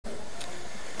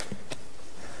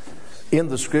in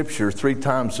the scripture, 3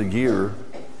 times a year,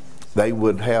 they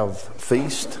would have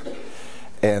feast,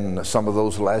 and some of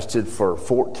those lasted for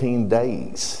 14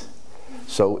 days.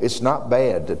 So it's not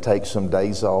bad to take some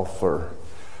days off for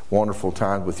wonderful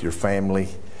time with your family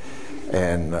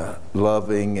and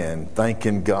loving and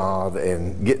thanking God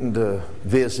and getting to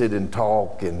visit and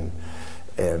talk and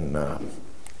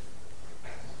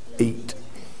eat.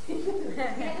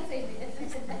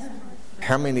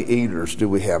 How many eaters do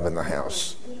we have in the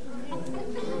house?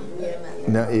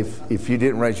 Now, if you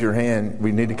didn't raise your hand,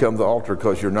 we need to come to the altar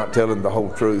because you're not telling the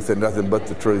whole truth and nothing but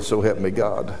the truth, so help me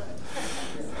God.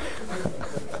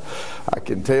 I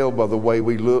can tell by the way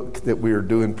we look that we are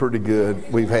doing pretty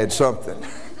good. We've had something.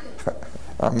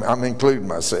 I'm including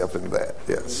myself in that,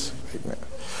 yes. Amen.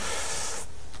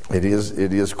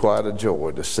 It is quite a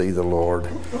joy to see the Lord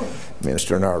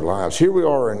minister in our lives. Here we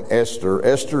are in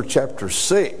Esther chapter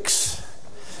 6.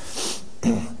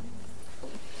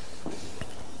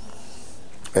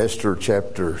 Esther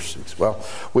chapter 6. Well,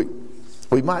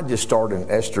 we might just start in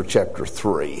Esther chapter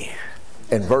 3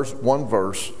 and one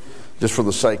verse, just for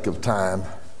the sake of time.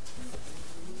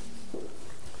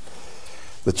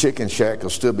 The chicken shack will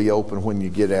still be open when you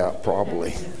get out, probably.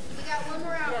 We got 1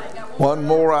 more hour. One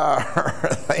more hour.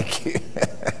 Thank you.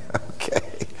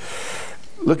 Okay.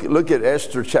 Look at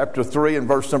Esther chapter 3 and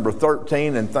verse number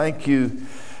 13, and thank you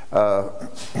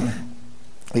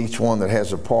each one that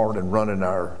has a part in running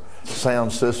our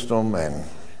sound system and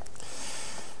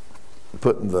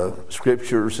putting the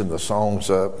scriptures and the songs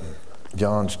up.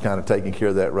 John's kind of taking care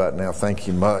of that right now. Thank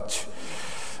you much.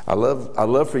 I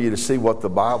love for you to see what the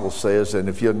Bible says, and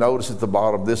if you'll notice at the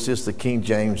bottom, this is the King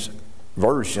James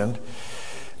Version.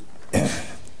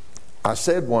 I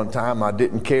said one time I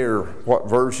didn't care what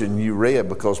version you read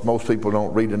because most people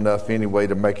don't read enough anyway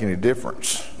to make any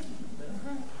difference.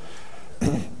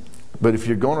 But if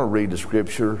you're going to read the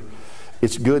scripture,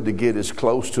 it's good to get as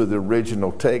close to the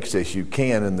original text as you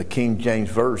can, and the King James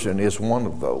Version is one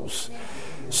of those.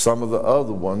 Some of the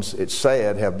other ones, it's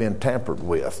sad, have been tampered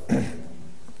with.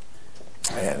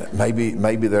 And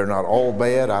maybe they're not all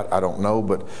bad. I don't know,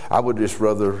 but I would just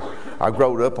rather. I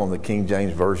grew up on the King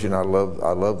James Version. I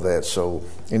love that. So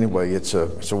anyway, it's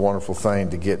a wonderful thing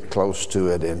to get close to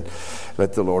it and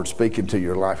let the Lord speak into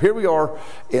your life. Here we are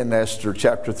in Esther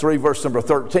chapter 3, verse number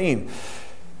 13.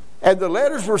 And the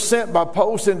letters were sent by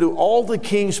post into all the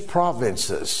king's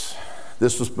provinces.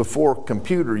 This was before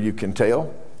computer, you can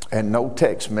tell, and no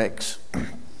text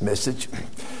message.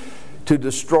 To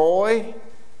destroy,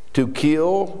 to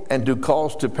kill, and to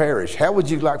cause to perish. How would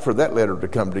you like for that letter to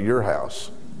come to your house?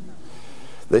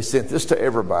 They sent this to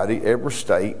everybody, every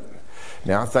state.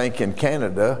 Now I think in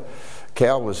Canada,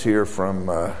 Cal was here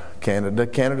from Canada.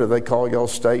 Canada, they call y'all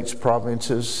states,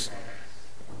 provinces?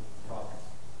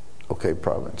 Okay,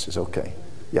 provinces, okay.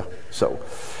 Yeah, so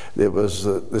it was.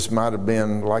 This might have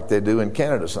been like they do in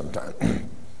Canada sometimes.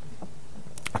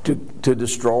 To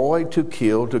destroy, to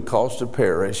kill, to cause to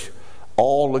perish.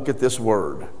 All, look at this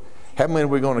word. How many are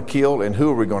we going to kill, and who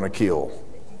are we going to kill?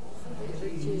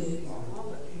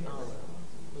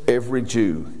 Every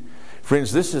Jew.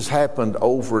 Friends, this has happened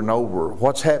over and over.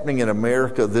 What's happening in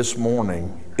America this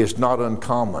morning is not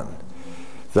uncommon.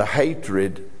 The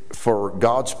hatred for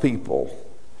God's people,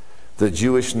 the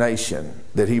Jewish nation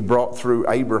that he brought through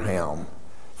Abraham,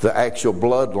 the actual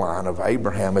bloodline of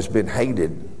Abraham, has been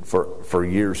hated for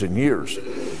years and years.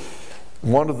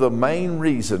 One of the main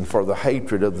reasons for the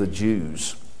hatred of the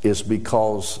Jews is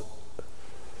because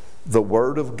the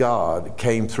Word of God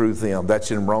came through them. That's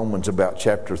in Romans about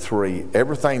chapter 3.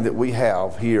 Everything that we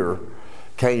have here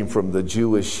came from the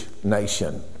Jewish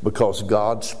nation because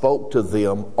God spoke to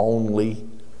them only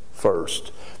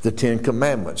first. The 10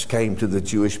 Commandments came to the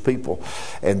Jewish people.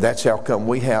 And that's how come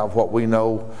we have what we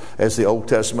know as the Old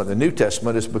Testament and the New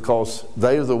Testament, is because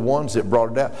they're the ones that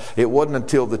brought it out. It wasn't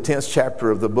until the 10th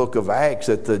chapter of the book of Acts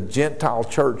that the Gentile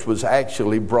church was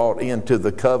actually brought into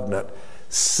the covenant,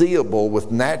 seeable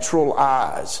with natural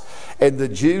eyes. And the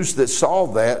Jews that saw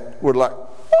that were like,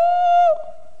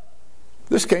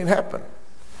 this can't happen.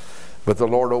 But the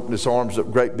Lord opened his arms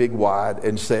up great big wide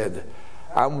and said,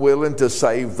 I'm willing to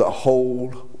save the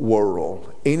whole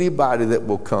world. Anybody that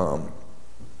will come,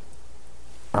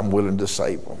 I'm willing to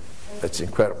save them. That's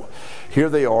incredible. Here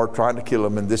they are trying to kill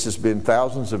them, and this has been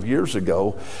thousands of years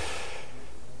ago.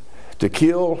 To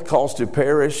kill, cause to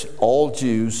perish all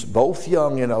Jews, both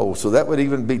young and old. So that would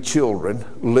even be children,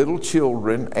 little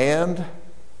children, and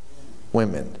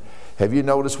women. Have you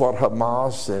noticed what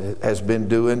Hamas has been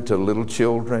doing to little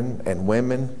children and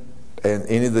women and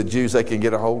any of the Jews they can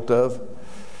get a hold of?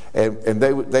 And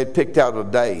they picked out a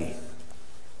day.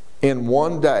 In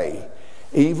one day,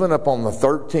 even upon the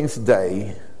 13th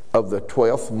day of the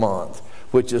 12th month,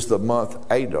 which is the month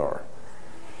Adar,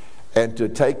 and to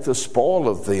take the spoil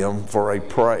of them for a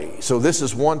prey. So this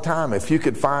is one time, if you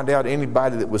could find out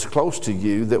anybody that was close to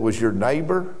you, that was your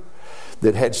neighbor,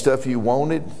 that had stuff you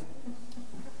wanted,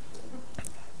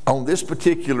 on this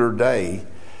particular day,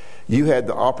 you had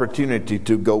the opportunity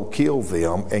to go kill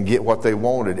them and get what they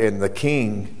wanted. And the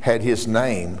king had his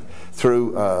name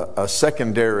through a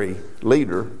secondary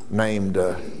leader named,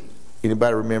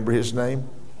 anybody remember his name?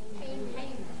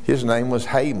 His name was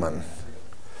Haman.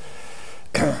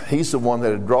 He's the one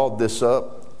that had drawn this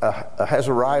up.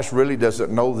 Ahasuerus really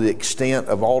doesn't know the extent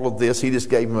of all of this. He just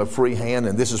gave him a free hand,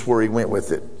 and this is where he went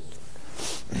with it.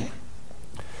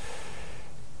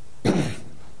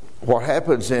 What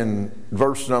happens in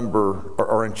verse number,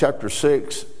 or in chapter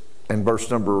 6 and verse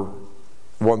number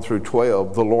 1 through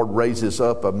 12, the Lord raises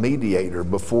up a mediator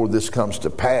before this comes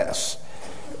to pass.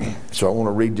 So I want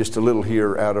to read just a little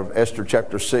here out of Esther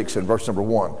chapter 6 and verse number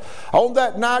 1. On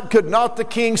that night could not the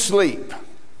king sleep.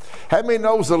 How many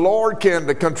knows the Lord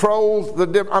can control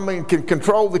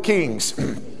the kings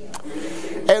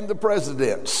and the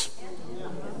presidents?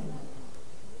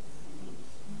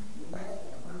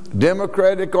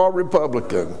 Democratic or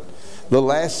Republican, the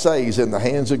last say is in the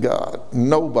hands of God.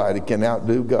 Nobody can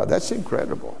outdo God. That's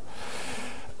incredible.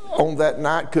 On that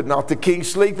night could not the king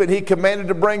sleep, and he commanded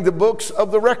to bring the books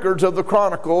of the records of the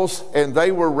chronicles, and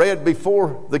they were read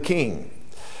before the king.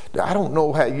 Now, I don't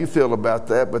know how you feel about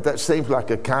that, but that seems like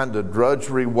a kind of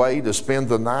drudgery way to spend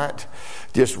the night,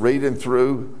 just reading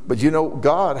through. But you know,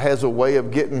 God has a way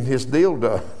of getting his deal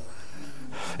done.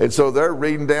 And so they're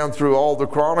reading down through all the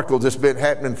chronicles. It's been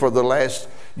happening for the last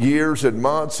years and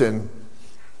months. And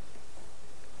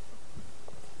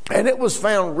it was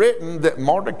found written that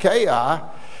Mordecai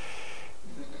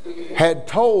had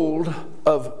told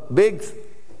of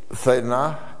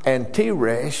Bigthana and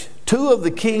Teresh, two of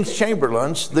the king's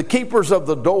chamberlains, the keepers of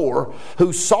the door,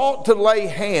 who sought to lay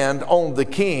hand on the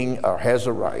king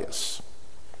Ahasuerus.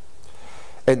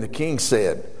 And the king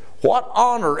said, what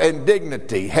honor and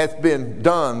dignity hath been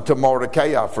done to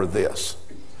Mordecai for this?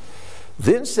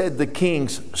 Then said the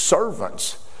king's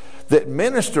servants that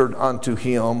ministered unto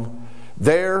him,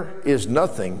 there is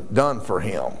nothing done for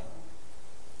him.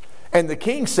 And the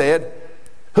king said,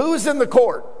 who is in the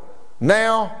court?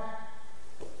 Now,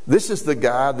 this is the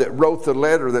guy that wrote the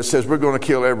letter that says we're going to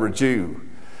kill every Jew.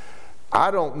 I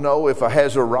don't know if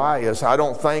Ahasuerus, I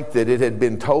don't think that it had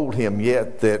been told him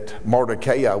yet that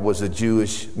Mordecai was a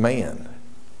Jewish man.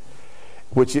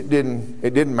 Which it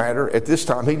didn't matter. At this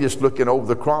time, he just looking over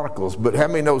the chronicles. But how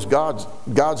many knows God's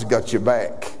got your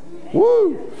back?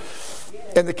 Woo!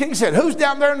 And the king said, who's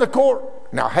down there in the court?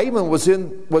 Now Haman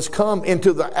was come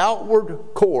into the outward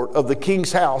court of the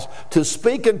king's house to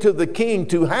speak unto the king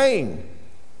to hang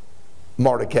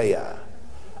Mordecai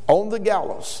on the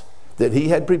gallows that he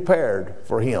had prepared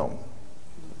for him.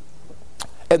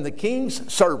 And the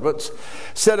king's servants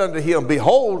said unto him,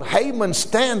 behold, Haman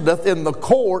standeth in the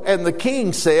court. And the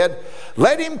king said,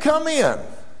 let him come in.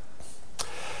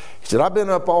 He said, I've been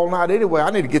up all night anyway.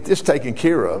 I need to get this taken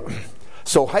care of.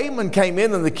 So Haman came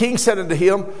in, and the king said unto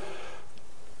him,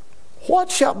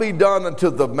 what shall be done unto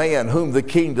the man whom the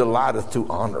king delighteth to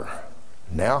honor?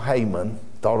 Now Haman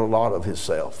thought a lot of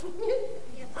himself.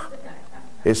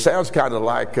 It sounds kind of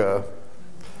like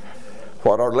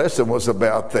what our lesson was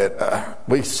about, that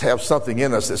we have something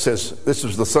in us that says, this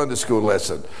was the Sunday school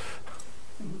lesson.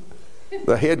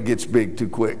 The head gets big too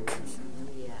quick.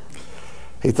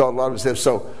 He thought a lot of himself.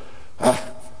 So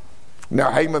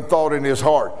now Haman thought in his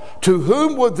heart, to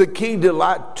whom would the king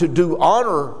delight to do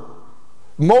honor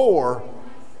more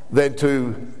than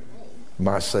to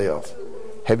myself?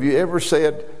 Have you ever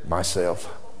said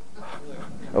myself?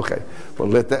 Okay, well,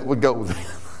 let that one go then.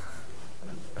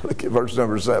 Look at verse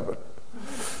number 7.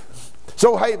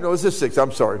 So Haman, no, it's this 6,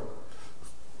 I'm sorry.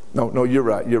 No, you're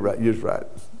right.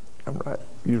 I'm right.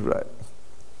 You're right.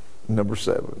 Number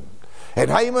 7. And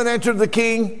Haman answered the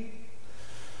king,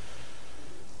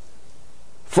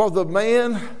 for the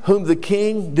man whom the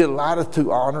king delighteth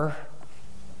to honor,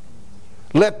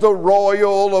 let the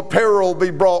royal apparel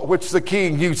be brought which the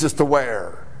king uses to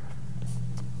wear,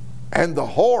 and the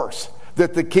horse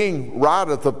that the king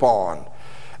rideth upon,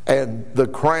 and the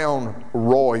crown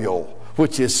royal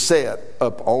which is set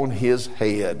upon his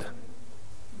head.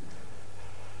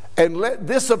 And let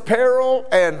this apparel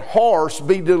and horse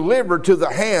be delivered to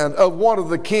the hand of one of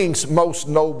the king's most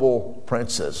noble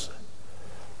princes,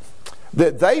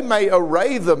 that they may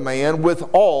array the man with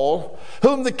all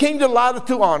whom the king delighteth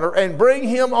to honor, and bring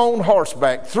him on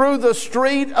horseback through the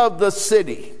street of the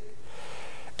city,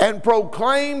 and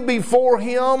proclaim before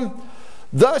him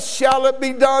thus shall it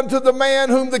be done to the man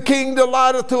whom the king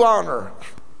delighteth to honor.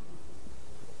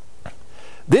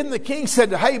 Then the king said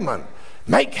to Haman,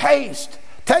 make haste,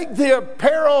 take the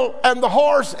apparel and the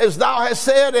horse as thou hast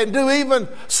said, and do even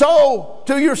so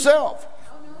to yourself.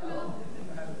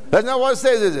 That's not what it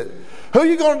says, is it? Who are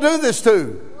you going to do this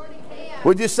to?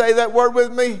 Would you say that word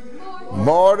with me?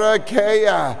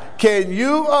 Mordecai. Can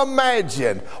you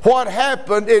imagine what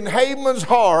happened in Haman's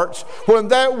heart when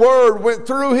that word went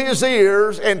through his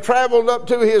ears and traveled up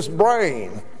to his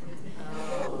brain?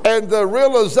 And the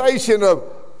realization of,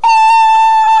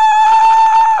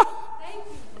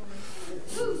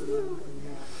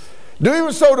 do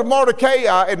even so to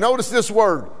Mordecai, and notice this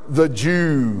word, the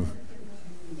Jew,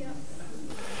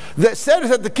 that said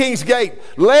at the king's gate,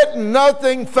 let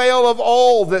nothing fail of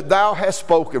all that thou hast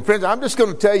spoken. Friends, I'm just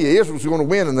going to tell you, Israel's going to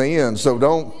win in the end, so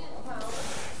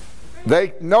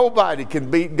nobody can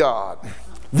beat God.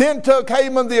 Then took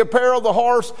Haman the apparel of the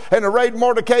horse, and arrayed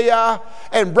Mordecai,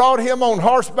 and brought him on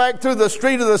horseback through the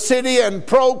street of the city, and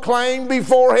proclaimed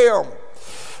before him,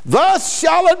 thus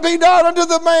shall it be done unto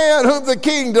the man whom the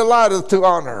king delighteth to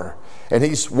honor. And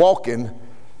he's walking,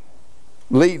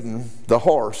 leading the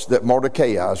horse that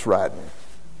Mordecai is riding.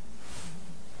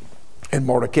 And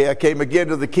Mordecai came again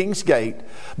to the king's gate,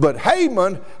 but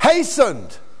Haman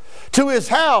hastened to his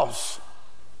house.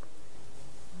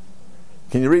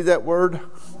 Can you read that word?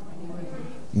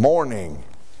 Mourning.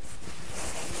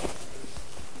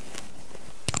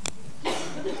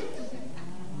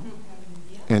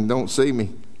 And don't see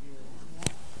me.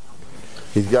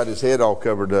 He's got his head all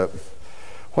covered up.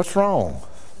 What's wrong?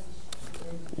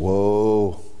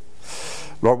 Whoa.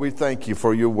 Lord, we thank you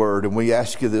for your word, and we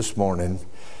ask you this morning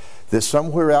that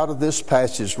somewhere out of this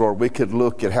passage, Lord, we could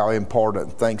look at how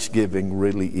important Thanksgiving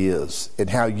really is, and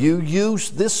how you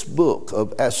use this book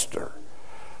of Esther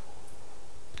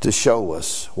to show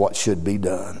us what should be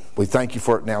done. We thank you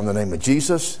for it now in the name of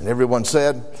Jesus. And everyone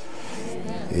said,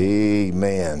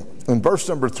 Amen. In verse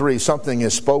number 3, something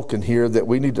is spoken here that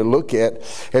we need to look at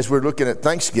as we're looking at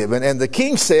Thanksgiving. And the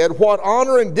king said, what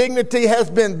honor and dignity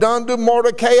hath been done to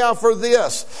Mordecai for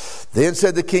this? Then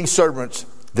said the king's servants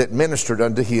that ministered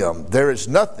unto him, there is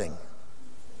nothing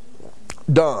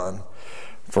done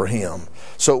for him.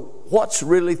 So what's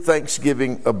really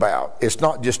Thanksgiving about? It's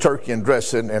not just turkey and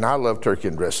dressing, and I love turkey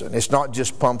and dressing. It's not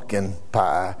just pumpkin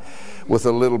pie with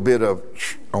a little bit of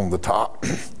on the top.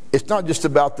 It's not just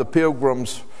about the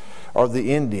pilgrims or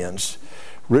the Indians.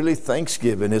 Really,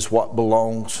 Thanksgiving is what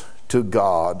belongs to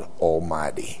God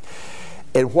Almighty.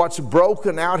 And what's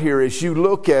broken out here is you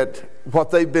look at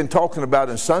what they've been talking about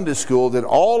in Sunday school, that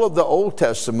all of the Old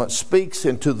Testament speaks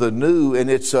into the New, and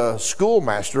it's a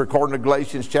schoolmaster, according to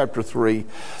Galatians chapter 3,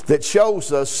 that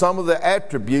shows us some of the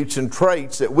attributes and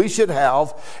traits that we should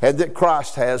have and that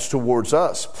Christ has towards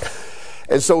us.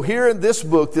 And so here in this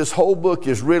book, this whole book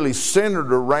is really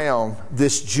centered around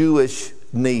this Jewish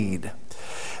need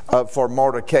for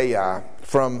Mordecai.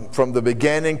 From the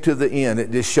beginning to the end,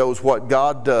 it just shows what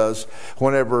God does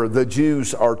whenever the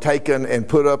Jews are taken and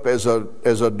put up as a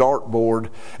dartboard,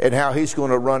 and how he's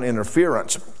going to run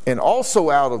interference. And also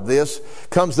out of this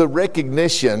comes the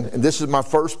recognition, and this is my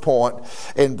first point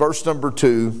in verse number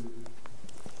 2,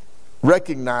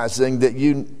 recognizing that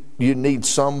you need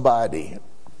somebody.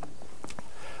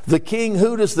 The king,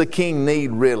 who does the king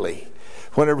need really?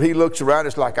 Whenever he looks around,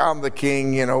 it's like, I'm the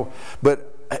king, but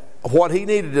what he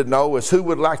needed to know is who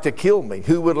would like to kill me,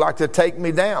 who would like to take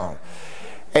me down.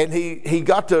 And he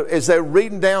got to, as they're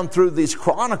reading down through these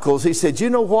chronicles, he said, you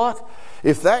know what?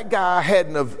 If that guy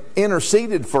hadn't have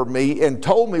interceded for me and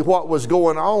told me what was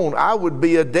going on, I would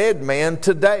be a dead man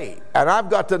today. And I've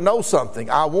got to know something.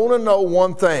 I want to know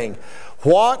one thing.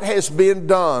 What has been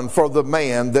done for the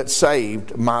man that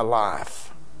saved my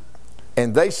life?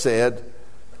 And they said,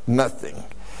 nothing.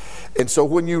 And so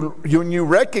when you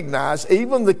recognize,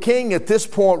 even the king at this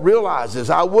point realizes,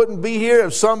 I wouldn't be here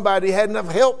if somebody hadn't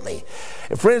have helped me.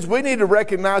 And friends, we need to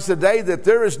recognize today that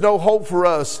there is no hope for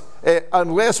us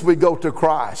unless we go to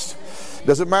Christ.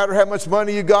 Doesn't matter how much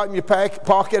money you got in your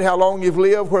pocket, how long you've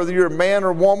lived, whether you're a man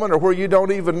or woman, or where you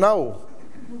don't even know.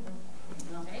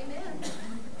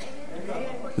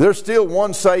 There's still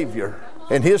one Savior,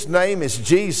 and His name is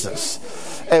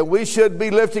Jesus. And we should be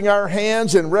lifting our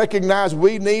hands and recognize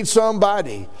we need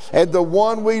somebody. And the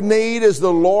one we need is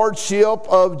the Lordship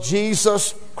of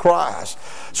Jesus Christ.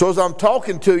 So as I'm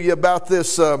talking to you about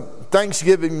this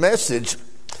Thanksgiving message,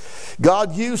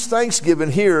 God used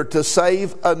Thanksgiving here to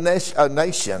save a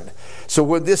nation. So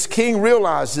when this king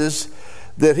realizes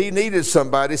that he needed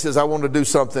somebody, he says, I want to do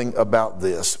something about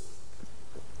this.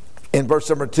 In verse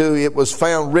number 2, it was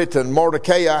found written,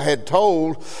 Mordecai had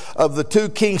told of the 2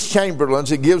 king's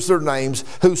chamberlains, it gives their names,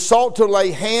 who sought to lay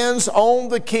hands on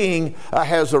the king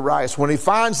Ahasuerus. When he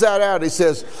finds that out, he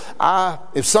says,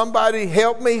 if somebody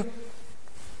help me,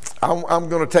 I'm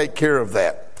going to take care of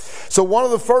that. So one of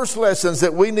the first lessons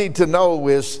that we need to know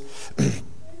is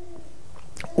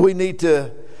we need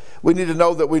to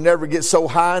know that we never get so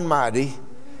high and mighty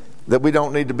that we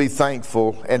don't need to be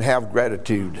thankful and have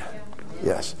gratitude.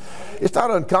 Yes. It's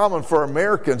not uncommon for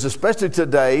Americans, especially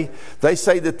today. They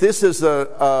say that this is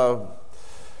a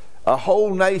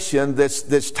whole nation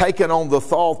that's taken on the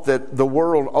thought that the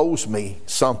world owes me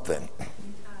something.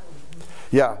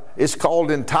 Yeah, it's called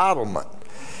entitlement.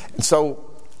 And so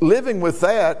living with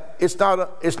that, it's not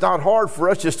hard for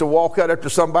us just to walk out after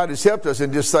somebody's helped us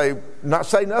and just say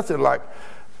nothing like,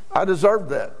 I deserve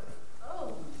that.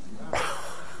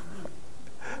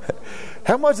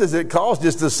 How much does it cost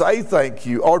just to say thank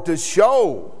you or to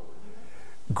show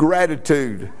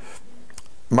gratitude?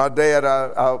 My dad,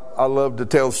 I love to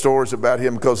tell stories about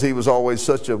him because he was always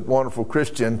such a wonderful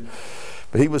Christian.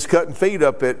 But he was cutting feet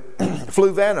up at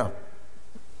Fluvanna.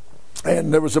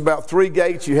 And there was about 3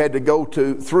 gates you had to go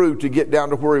through to get down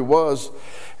to where he was.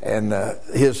 And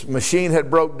his machine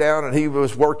had broke down and he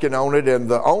was working on it. And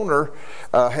the owner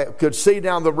could see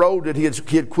down the road that he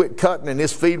had quit cutting and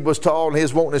his feed was tall and he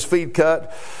was wanting his feed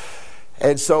cut.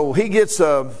 And so he gets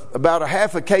about a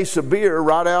half a case of beer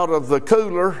right out of the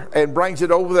cooler and brings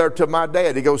it over there to my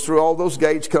dad. He goes through all those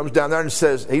gates, comes down there and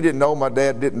says, he didn't know my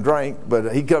dad didn't drink,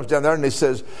 but he comes down there and he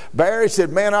says, Barry, said,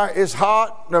 man, it's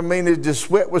hot. I mean, the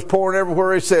sweat was pouring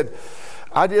everywhere. He said,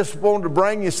 I just wanted to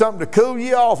bring you something to cool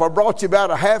you off. I brought you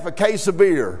about a half a case of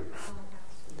beer.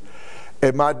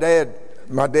 And my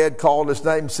dad called his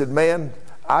name and said, man,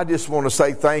 I just want to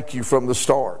say thank you from the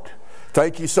start.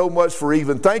 Thank you so much for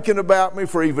even thinking about me,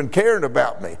 for even caring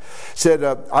about me. Said,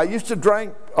 I used to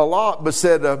drink a lot, but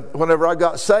said, whenever I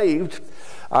got saved,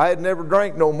 I had never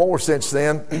drank no more since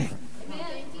then.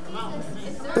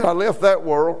 I left that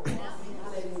world.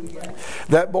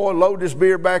 That boy loaded his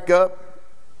beer back up,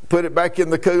 put it back in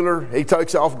the cooler. He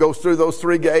takes off, goes through those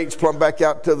 3 gates, plumb back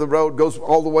out to the road, goes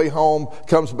all the way home,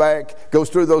 comes back, goes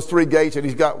through those 3 gates, and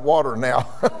he's got water now.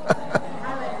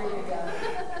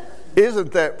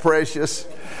 Isn't that precious?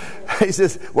 He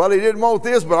says, well, he didn't want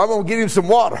this, but I'm going to get him some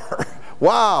water.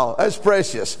 Wow, that's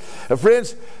precious.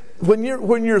 Friends, when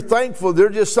you're thankful, you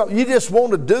just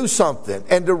want to do something.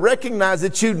 And to recognize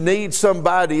that you need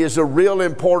somebody is a real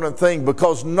important thing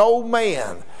because no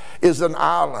man is an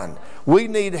island. We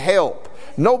need help.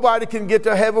 Nobody can get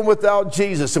to heaven without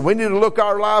Jesus. And we need to look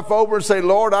our life over and say,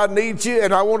 Lord, I need you.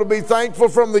 And I want to be thankful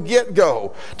from the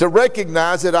get-go to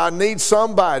recognize that I need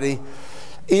somebody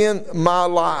in my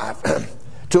life.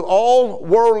 To all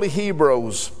worldly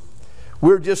Hebrews,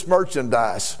 we're just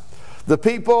merchandise. The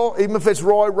people, even if it's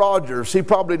Roy Rogers, he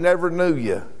probably never knew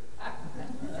you.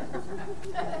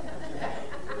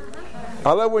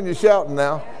 I love when you're shouting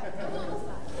now.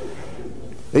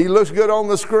 He looks good on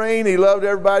the screen. He loved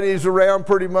everybody he's around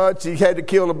pretty much. He had to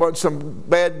kill some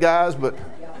bad guys, but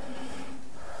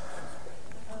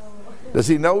does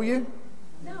he know you?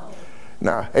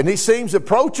 No. And he seems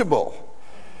approachable.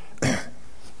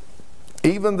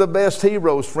 Even the best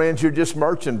heroes, friends, you're just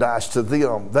merchandise to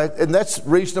them. And that's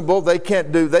reasonable. They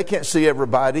can't see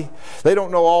everybody. They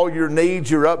don't know all your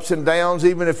needs, your ups and downs.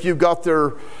 Even if you've got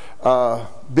their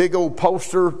big old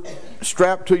poster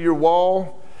strapped to your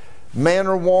wall, man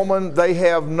or woman, they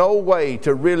have no way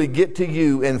to really get to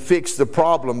you and fix the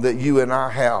problem that you and I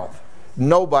have.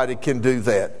 Nobody can do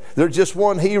that. There's just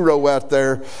one hero out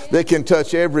there that can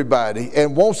touch everybody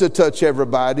and wants to touch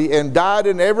everybody and died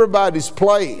in everybody's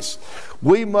place.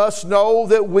 We must know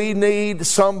that we need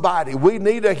somebody. We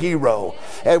need a hero.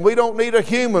 And we don't need a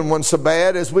human one so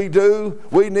bad as we do.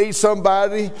 We need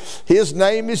somebody. His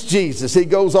name is Jesus. He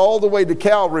goes all the way to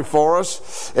Calvary for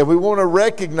us. And we want to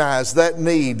recognize that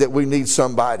need, that we need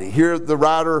somebody. Here the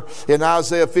writer in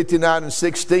Isaiah 59 and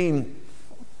 16.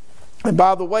 And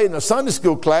by the way, in the Sunday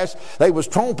school class, they was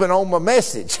tromping on my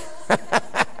message.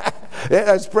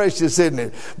 That's precious, isn't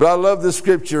it? But I love the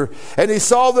scripture. And he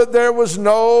saw that there was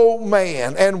no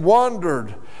man and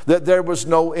wondered that there was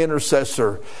no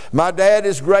intercessor. My dad,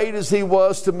 as great as he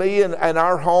was to me and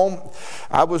our home,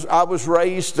 I was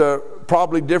raised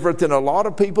probably different than a lot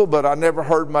of people, but I never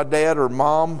heard my dad or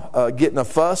mom getting a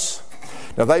fuss.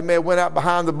 Now, they may have went out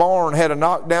behind the barn and had a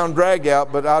knockdown drag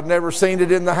out, but I've never seen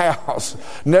it in the house.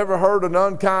 Never heard an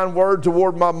unkind word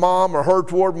toward my mom or her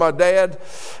toward my dad.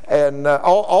 And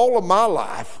all of my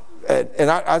life, And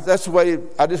that's the way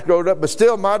I just grew up. But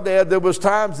still, my dad, there was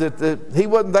times that he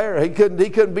wasn't there. He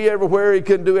couldn't be everywhere. He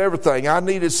couldn't do everything. I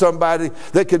needed somebody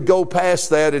that could go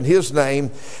past that, and his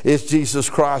name is Jesus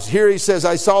Christ. Here he says,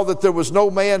 I saw that there was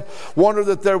no man, wondered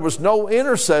that there was no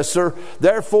intercessor.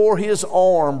 Therefore his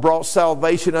arm brought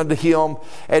salvation unto him,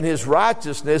 and his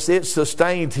righteousness, it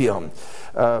sustained him.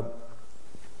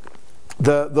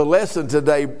 The lesson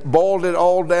today boiled it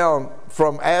all down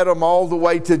from Adam all the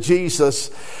way to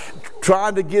Jesus,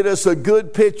 trying to get us a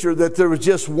good picture that there was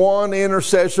just one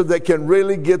intercessor that can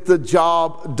really get the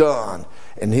job done.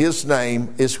 And his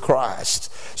name is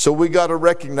Christ. So we got to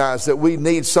recognize that we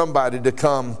need somebody to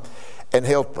come and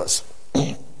help us.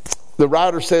 The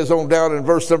writer says on down in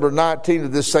verse number 19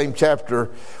 of this same chapter,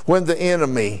 when the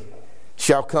enemy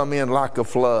shall come in like a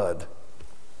flood.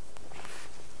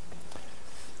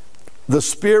 The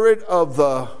spirit of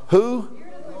the who?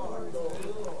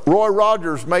 Roy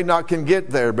Rogers may not can get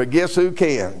there, but guess who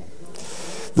can?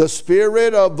 The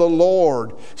Spirit of the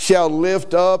Lord shall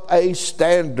lift up a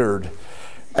standard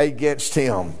against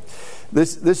him.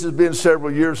 This has been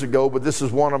several years ago, but this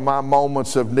is one of my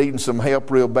moments of needing some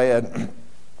help real bad.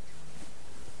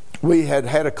 We had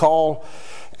a call,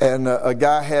 and a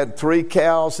guy had 3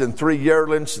 cows and 3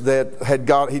 yearlings that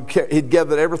he'd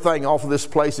gathered everything off of this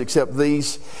place except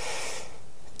these.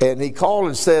 And he called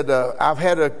and said, I've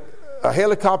had a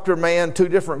helicopter man, 2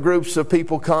 different groups of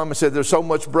people come and said there's so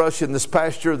much brush in this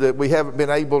pasture that we haven't been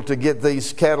able to get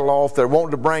these cattle off. They're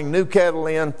wanting to bring new cattle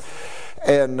in,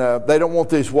 and they don't want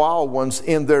these wild ones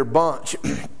in their bunch.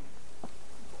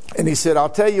 And he said, I'll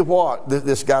tell you what,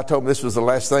 this guy told me this was the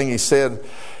last thing he said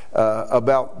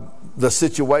about the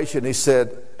situation. He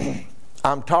said,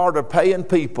 I'm tired of paying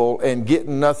people and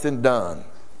getting nothing done.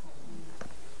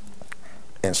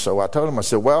 And so I told him, I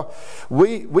said, well,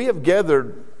 we have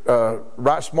gathered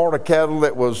right smarter cattle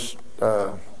that was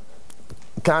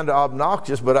kind of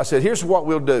obnoxious, but I said, here's what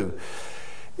we'll do.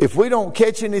 If we don't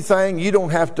catch anything, you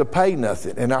don't have to pay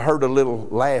nothing. And I heard a little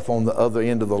laugh on the other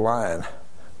end of the line.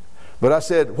 But I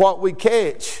said, what we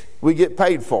catch, we get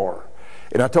paid for.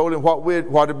 And I told him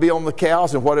what it'd be on the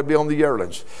cows and what it'd be on the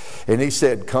yearlings. And he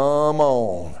said, come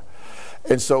on.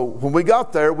 And so when we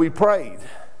got there, we prayed.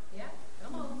 Yeah,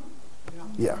 come on.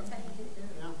 Yeah.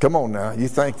 Come on now. You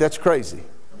think that's crazy?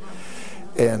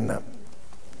 And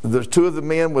the 2 of the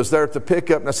men was there at the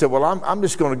pickup, and I said, well, I'm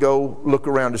just going to go look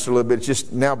around just a little bit. It's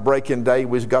just now breaking day.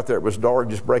 We got there, it was dark,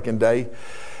 just breaking day.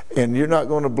 And you're not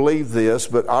going to believe this,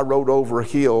 but I rode over a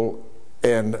hill,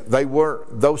 and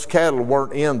those cattle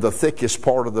weren't in the thickest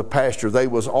part of the pasture. They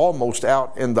was almost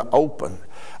out in the open.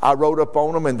 I rode up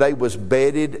on them, and they was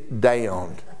bedded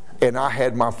down, and I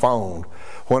had my phone.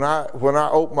 When I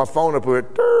opened my phone up, it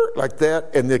went like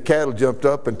that, and the cattle jumped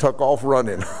up and took off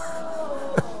running.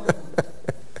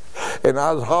 And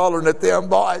I was hollering at them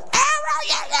boys.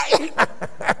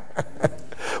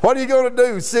 What are you going to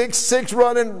do? Six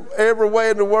running every way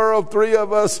in the world, 3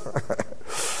 of us.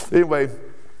 Anyway,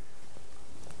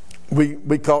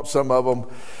 we caught some of them.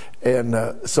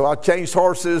 And so I changed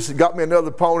horses, got me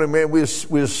another pony. Man, we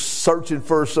was searching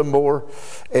for some more.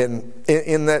 And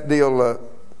in that deal,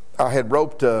 I had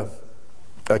roped a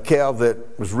cow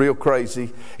that was real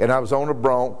crazy. And I was on a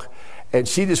bronc. And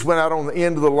she just went out on the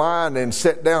end of the line and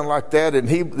sat down like that. And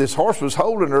this horse was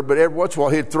holding her, but every once in a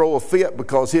while he'd throw a fit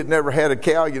because he'd never had a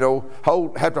cow,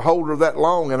 have to hold her that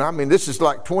long. And I mean, this is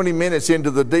like 20 minutes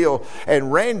into the deal. And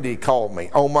Randy called me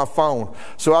on my phone.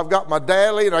 So I've got my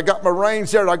daily and I got my reins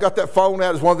there. And I got that phone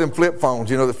out. It's one of them flip phones,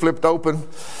 that flipped open.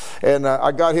 And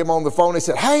I got him on the phone. He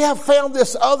said, hey, I found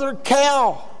this other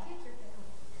cow.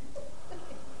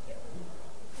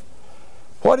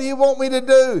 What do you want me to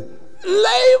do?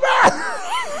 Leave her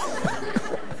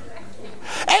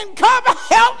and come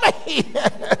help me.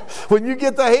 When you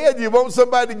get the head, you want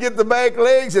somebody to get the back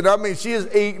legs. And I mean, she is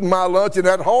eating my lunch, and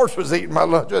that horse was eating my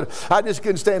lunch. I just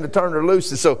couldn't stand to turn her loose.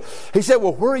 And so he said,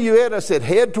 well, where are you at? I said,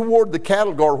 head toward the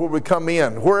cattle guard where we come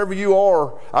in. Wherever you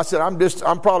are. I said, I'm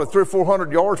probably 300 or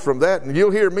 400 yards from that, and you'll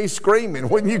hear me screaming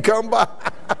when you come by.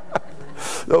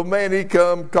 Oh man, he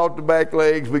come, caught the back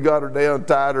legs. We got her down,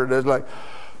 tied her, and it's like,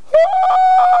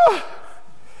 ah!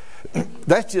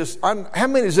 That's just, how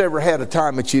many has ever had a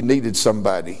time that you needed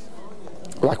somebody?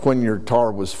 Like when your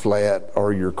tar was flat,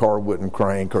 or your car wouldn't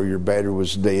crank, or your battery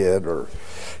was dead, or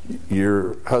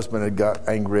your husband had got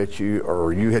angry at you,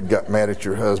 or you had got mad at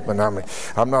your husband. I mean,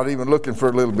 I'm not even looking for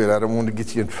a little bit. I don't want to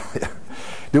get you in trouble.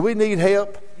 Do we need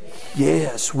help?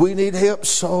 Yes, we need help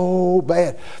so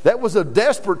bad. That was a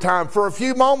desperate time for a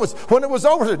few moments. When it was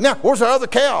over, now, where's our other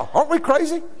cow? Aren't we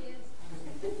crazy?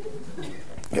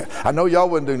 Yeah, I know y'all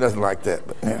wouldn't do nothing like that,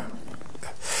 but yeah.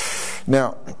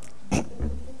 Now,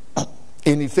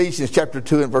 Ephesians chapter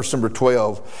 2 and verse number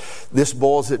 12, this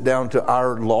boils it down to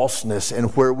our lostness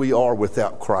and where we are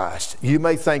without Christ. You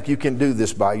may think you can do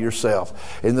this by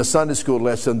yourself. In the Sunday school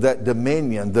lesson, that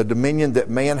dominion, the dominion that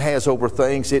man has over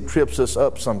things, it trips us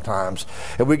up sometimes.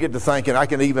 And we get to thinking, I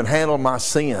can even handle my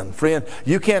sin. Friend,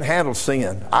 you can't handle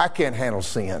sin. I can't handle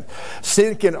sin.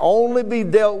 Sin can only be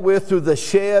dealt with through the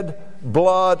shed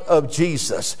blood of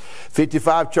Jesus.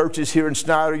 55 churches here in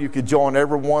Snyder, you could join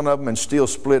every one of them and still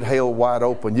split hell wide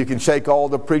open. You can shake all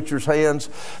the preachers' hands.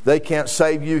 They can't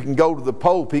save you. You can go to the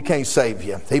Pope. He can't save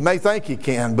you. He may think he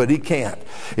can, but he can't.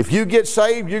 If you get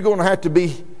saved, you're going to have to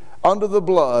be under the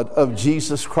blood of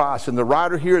Jesus Christ. And the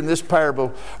writer here in this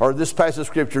parable, or this passage of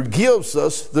Scripture, gives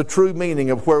us the true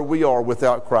meaning of where we are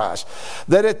without Christ.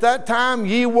 That at that time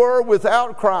ye were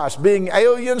without Christ, being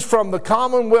aliens from the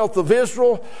commonwealth of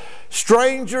Israel,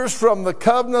 strangers from the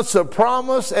covenants of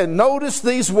promise. And notice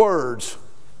these words,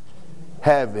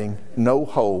 having no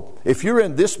hope. If you're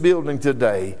in this building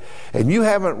today and you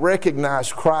haven't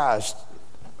recognized Christ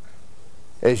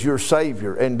as your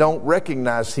Savior and don't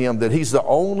recognize Him, that He's the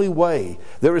only way,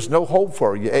 there is no hope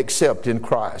for you except in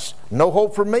Christ. No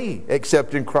hope for me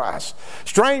except in Christ.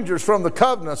 Strangers from the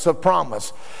covenants of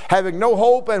promise, having no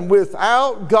hope and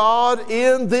without God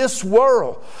in this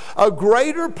world. A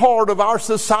greater part of our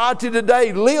society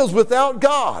today lives without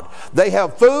God. They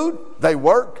have food, they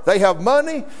work, they have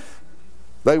money,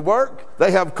 they work, they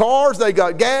have cars, they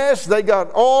got gas, they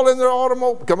got oil in their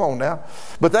automobile. Come on now.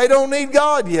 But they don't need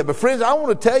God yet. But friends, I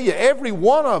want to tell you, every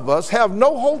one of us have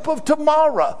no hope of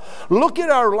tomorrow. Look at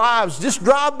our lives. Just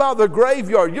drive by the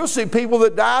graveyard. You'll see people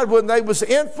that died when they was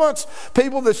infants,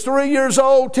 people that's 3 years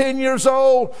old, 10 years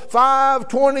old, 5,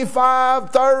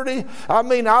 25, 30. I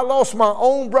mean, I lost my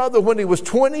own brother when he was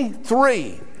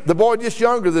 23. The boy just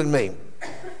younger than me.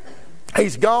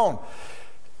 He's gone.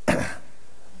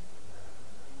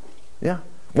 Yeah.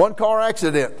 One car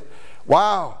accident.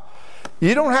 Wow.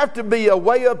 You don't have to be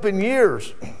way up in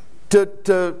years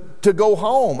to go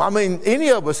home. I mean,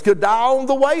 any of us could die on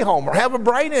the way home or have a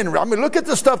brain injury. I mean, look at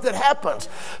the stuff that happens.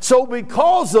 So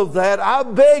because of that, I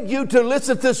beg you to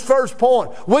listen to this first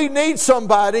point. We need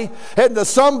somebody, and the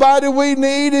somebody we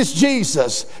need is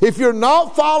Jesus. If you're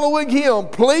not following Him,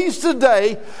 please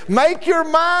today make your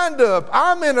mind up.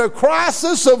 I'm in a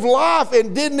crisis of life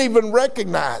and didn't even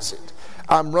recognize it.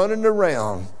 I'm running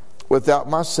around without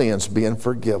my sins being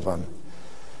forgiven.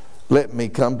 Let me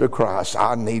come to Christ.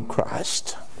 I need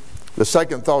Christ. The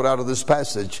second thought out of this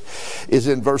passage is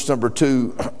in verse number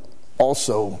 2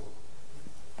 also.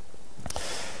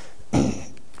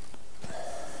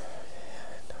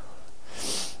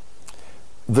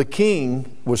 The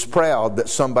king was proud that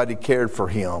somebody cared for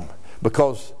him,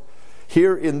 because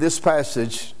here in this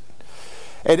passage,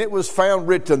 and it was found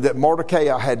written that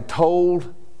Mordecai had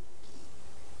told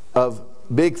of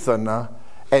Bigthana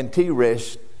and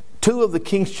Teresh, two of the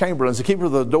king's chamberlains, the keeper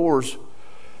of the doors,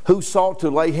 who sought to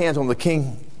lay hands on the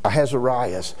king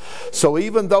Ahasuerus. So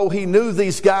even though he knew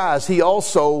these guys, he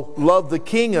also loved the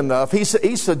king enough.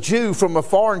 He's a Jew from a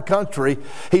foreign country.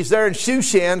 He's there in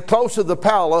Shushan, close to the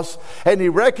palace, and he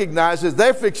recognizes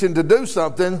they're fixing to do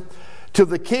something to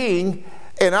the king,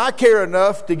 and I care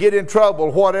enough to get in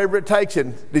trouble, whatever it takes.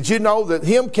 And did you know that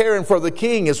him caring for the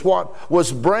king is what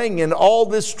was bringing all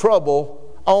this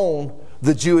trouble on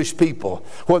the Jewish people?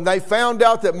 When they found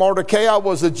out that Mordecai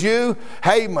was a Jew,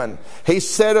 Haman, he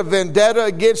set a vendetta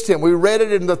against him. We read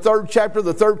it in the 3rd chapter,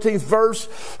 the 13th verse,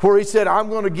 where he said, I'm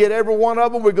going to get every one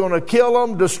of them. We're going to kill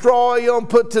them, destroy them,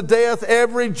 put to death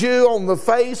every Jew on the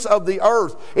face of the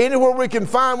earth. Anywhere we can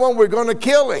find one, we're going to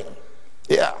kill him.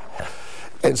 Yeah.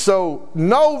 And so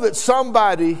know that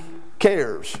somebody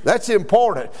cares. That's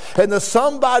important. And the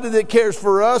somebody that cares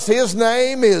for us, his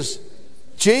name is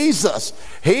Jesus.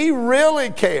 He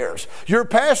really cares. Your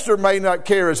pastor may not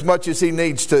care as much as he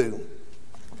needs to.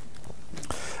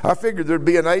 I figured there'd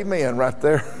be an amen right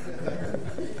there.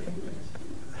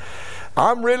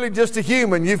 I'm really just a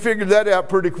human. You figured that out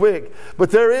pretty quick. But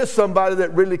there is somebody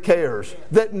that really cares,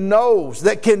 that knows,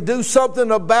 that can do something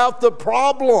about the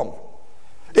problem.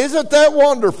 Isn't that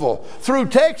wonderful? Through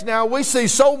text now, we see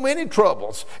so many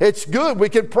troubles. It's good. We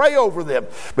can pray over them.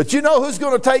 But you know who's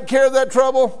going to take care of that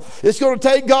trouble? It's going to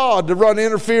take God to run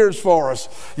interference for us.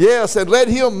 Yes, and let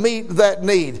Him meet that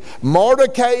need.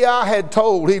 Mordecai had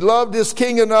told, he loved his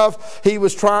king enough, he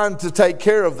was trying to take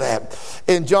care of that.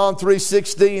 In John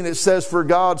 3:16, it says, for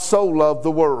God so loved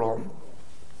the world.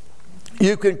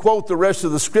 You can quote the rest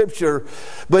of the scripture,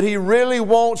 but He really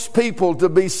wants people to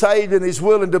be saved, and He's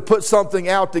willing to put something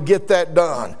out to get that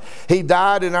done. He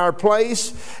died in our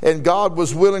place, and God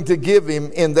was willing to give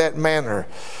Him in that manner.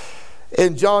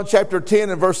 In John chapter 10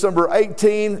 and verse number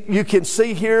 18, you can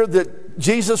see here that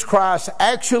Jesus Christ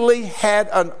actually had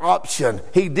an option.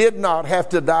 He did not have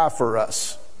to die for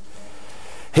us.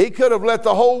 He could have let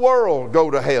the whole world go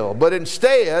to hell. But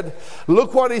instead,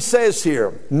 look what he says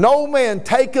here. No man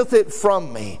taketh it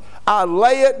from me. I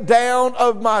lay it down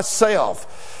of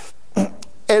myself.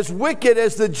 As wicked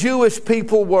as the Jewish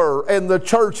people were and the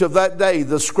church of that day,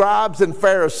 the scribes and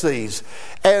Pharisees,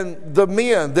 and the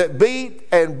men that beat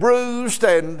and bruised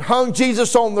and hung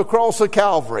Jesus on the cross of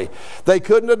Calvary, they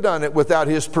couldn't have done it without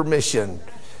his permission.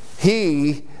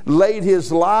 He laid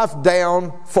his life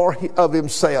down of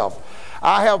himself.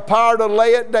 I have power to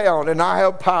lay it down, and I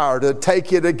have power to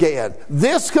take it again.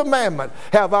 This commandment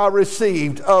have I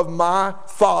received of my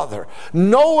Father.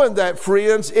 Knowing that,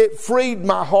 friends, it freed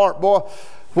my heart. Boy,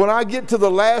 when I get to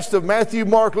the last of Matthew,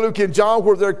 Mark, Luke, and John,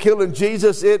 where they're killing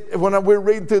Jesus, when we're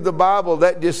reading through the Bible,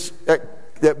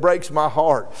 that breaks my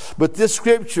heart. But this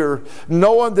scripture,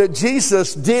 knowing that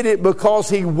Jesus did it because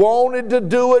he wanted to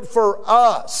do it for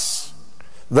us,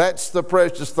 that's the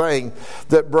precious thing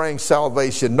that brings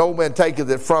salvation. No man taketh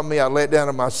it from me, I lay it down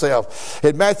of myself.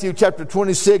 In Matthew chapter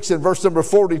 26 and verse number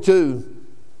 42,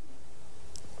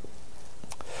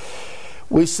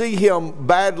 we see him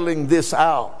battling this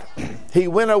out. He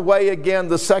went away again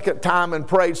the second time and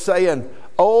prayed, saying,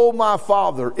 O my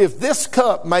Father, if this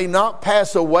cup may not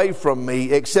pass away from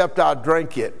me except I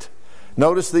drink it.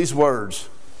 Notice these words,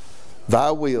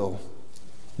 thy will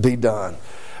be done.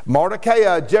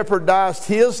 Mordecai jeopardized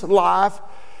his life,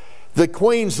 the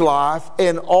queen's life,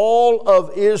 and all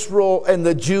of Israel and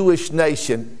the Jewish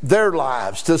nation, their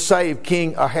lives, to save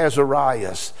King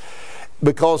Ahasuerus,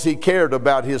 because he cared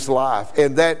about his life.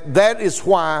 And that is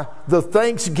why the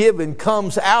thanksgiving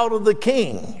comes out of the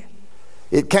king.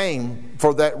 It came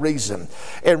for that reason.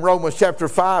 In Romans chapter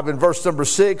 5 and verse number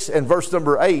 6 and verse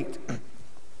number 8,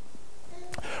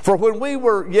 for when we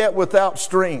were yet without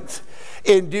strength,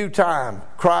 in due time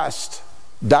Christ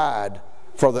died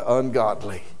for the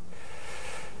ungodly.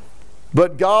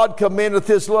 But God commendeth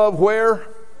his love where?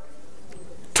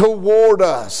 Toward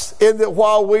us, in that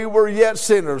while we were yet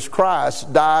sinners,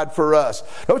 Christ died for us.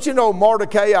 Don't you know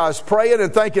Mordecai is praying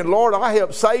and thinking, Lord, I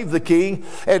helped save the king,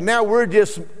 and now we're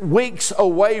just weeks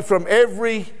away from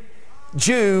every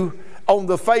Jew on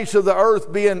the face of the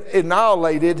earth being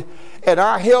annihilated, and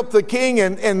I helped the king,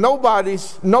 and nobody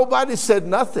said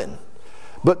nothing.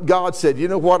 But God said, you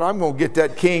know what, I'm going to get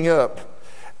that king up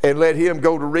and let him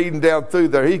go to reading down through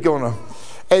there. He's going to...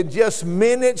 And just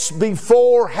minutes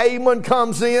before Haman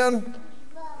comes in,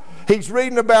 he's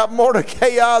reading about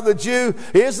Mordecai the Jew.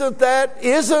 Isn't that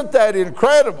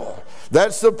incredible?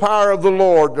 That's the power of the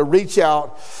Lord to reach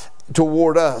out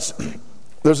toward us.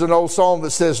 There's an old song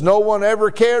that says, no one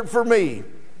ever cared for me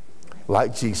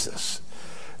like Jesus.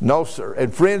 No, sir.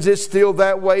 And friends, it's still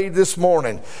that way this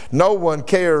morning. No one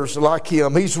cares like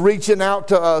him. He's reaching out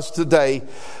to us today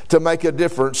to make a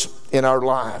difference in our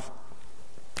life.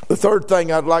 The third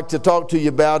thing I'd like to talk to you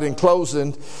about in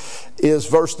closing is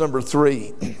verse number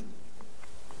 3.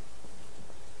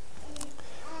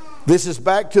 This is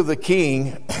back to the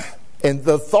king, and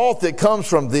the thought that comes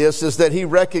from this is that he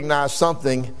recognized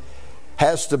something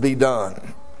has to be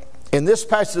done. In this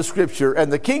passage of Scripture,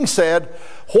 and the king said,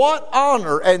 what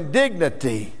honor and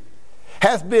dignity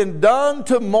hath been done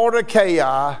to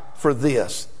Mordecai for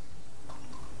this?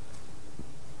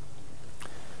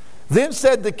 Then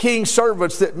said the king's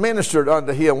servants that ministered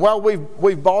unto him, well,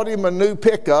 we've bought him a new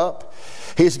pickup.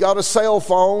 He's got a cell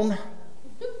phone.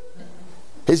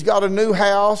 He's got a new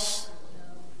house.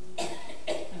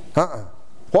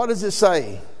 What does it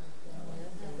say?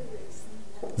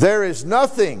 There is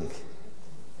nothing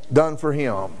done for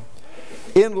him.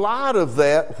 In light of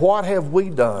that, what have we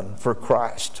done for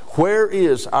Christ? Where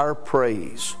is our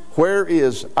praise? Where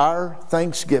is our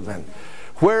thanksgiving?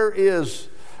 Where is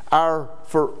our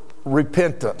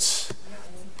repentance?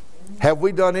 Have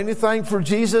we done anything for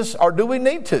Jesus, or do we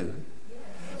need to?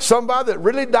 Somebody that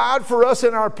really died for us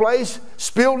in our place,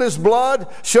 spilled his blood.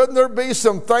 Shouldn't there be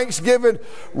some thanksgiving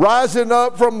rising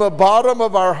up from the bottom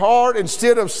of our heart,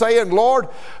 instead of saying, Lord,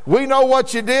 we know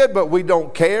what you did, but we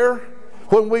don't care?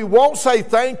 When we won't say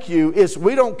thank you,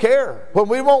 we don't care. When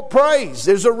we won't praise,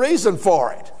 there's a reason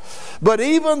for it. But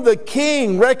even the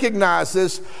king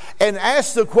recognizes and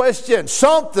asks the question,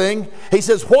 something. He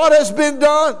says, what has been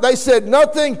done? They said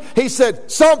nothing. He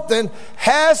said, something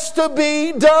has to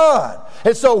be done.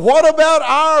 And so what about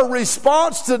our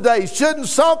response today? Shouldn't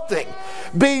something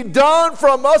be done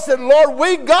from us? And Lord,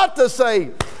 we've got to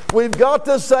say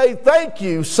thank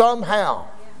you somehow.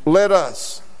 Let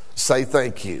us say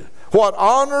thank you. What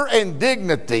honor and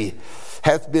dignity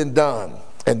hath been done?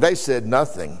 And they said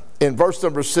nothing. in verse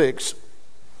number 6.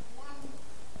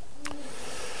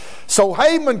 So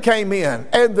Haman came in,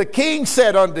 and the king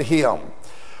said unto him,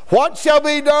 what shall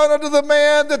be done unto the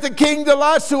man that the king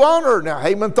delights to honor? Now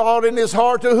Haman thought in his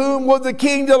heart, to whom would the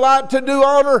king delight to do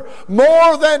honor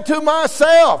more than to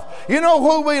myself? You know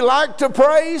who we like to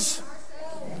praise?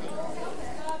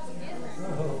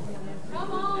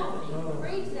 Come on,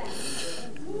 preach that.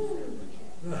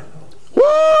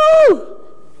 Woo!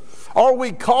 Are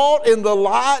we caught in the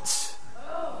lights?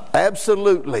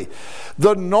 Absolutely.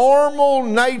 The normal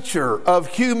nature of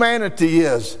humanity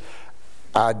is,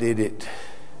 I did it.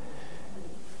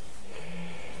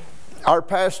 Our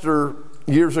pastor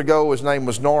years ago, his name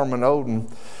was Norman Oden,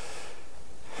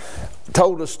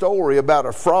 told a story about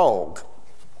a frog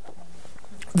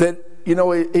that, you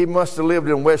know, he must have lived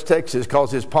in West Texas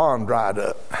because his pond dried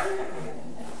up.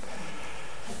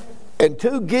 And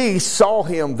two geese saw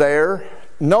him there,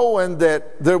 knowing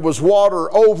that there was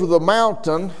water over the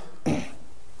mountain.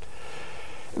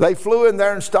 They flew in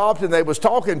there and stopped, and they was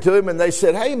talking to him, and they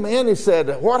said, hey man, he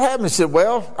said, what happened? He said,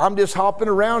 well, I'm just hopping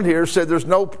around here. He said, there's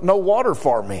no water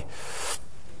for me.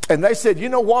 And they said, you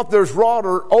know what? There's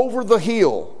water over the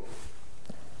hill,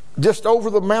 just over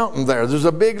the mountain there. There's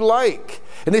a big lake.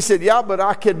 And he said, yeah, but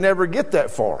I could never get that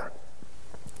far.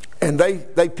 And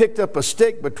they picked up a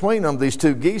stick between them, these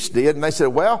two geese did, and they said,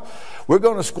 well, we're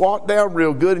going to squat down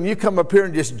real good, and you come up here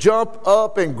and just jump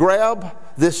up and grab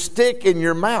this stick in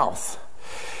your mouth,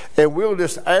 and we'll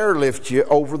just airlift you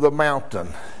over the mountain.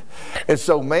 And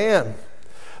so, man,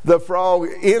 the frog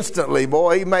instantly,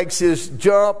 boy, he makes his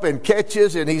jump and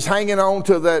catches, and he's hanging on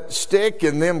to that stick,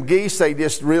 and them geese, they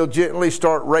just real gently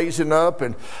start raising up,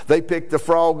 and they pick the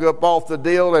frog up off the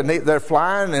deal, and they're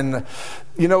flying, and,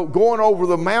 you know, going over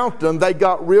the mountain, they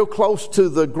got real close to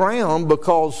the ground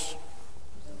because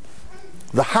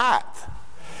the height.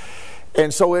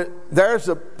 And so there's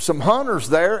some hunters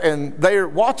there, and they're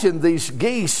watching these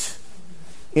geese.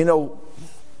 You know,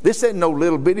 this ain't no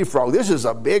little bitty frog. This is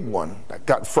a big one.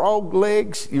 Got frog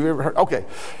legs. You ever heard? Okay.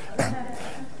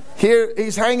 Here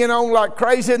he's hanging on like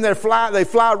crazy, and they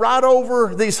fly right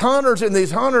over these hunters, and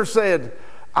these hunters said,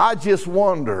 I just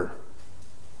wonder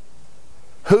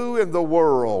who in the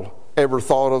world ever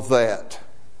thought of that.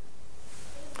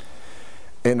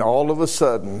 And all of a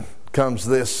sudden comes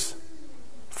this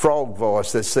frog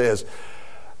voice that says,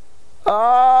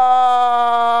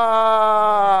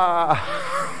 I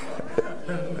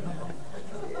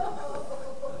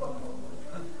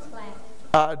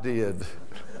did.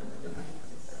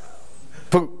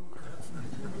 Pooh.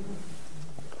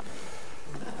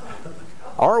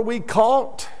 Are we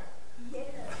caught?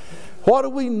 What do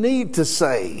we need to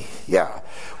say? Yeah,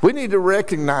 we need to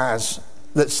recognize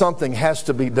that something has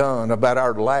to be done about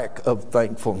our lack of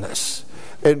thankfulness.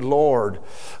 And Lord,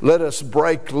 let us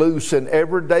break loose, and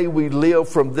every day we live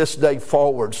from this day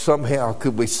forward, somehow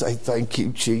could we say, thank you,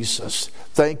 Jesus.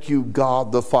 Thank you,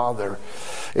 God the Father.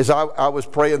 As I was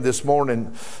praying this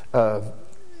morning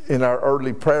in our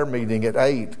early prayer meeting at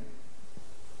 8,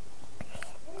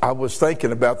 I was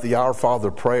thinking about the Our Father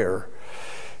prayer.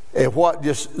 And what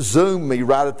just zoomed me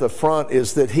right at the front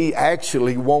is that He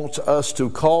actually wants us to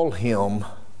call Him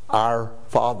our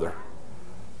Father.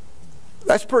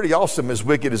 That's pretty awesome, as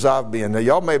wicked as I've been. Now,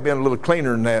 y'all may have been a little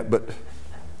cleaner than that, but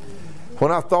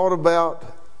when I thought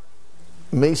about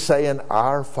me saying,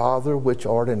 our Father which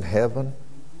art in heaven,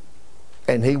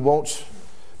 and He wants,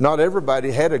 not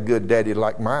everybody had a good daddy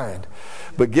like mine,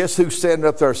 but guess who's standing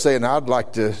up there saying, I'd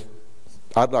like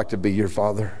to be your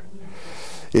father.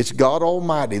 It's God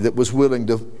Almighty that was willing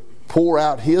to pour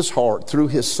out His heart through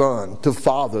His Son to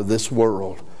father this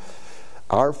world.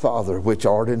 Our Father which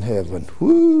art in heaven.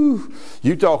 Woo!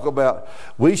 You talk about,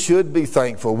 we should be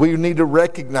thankful. We need to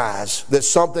recognize that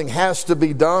something has to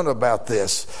be done about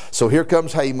this. So here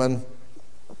comes Haman.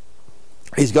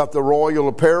 He's got the royal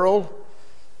apparel,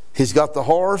 he's got the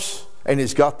horse, and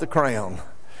he's got the crown.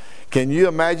 Can you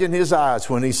imagine his eyes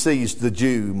when he sees the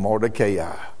Jew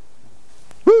Mordecai?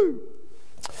 Woo!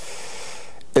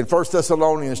 In 1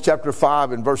 Thessalonians chapter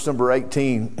 5 and verse number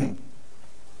 18,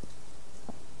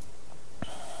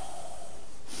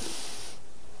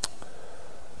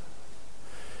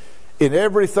 in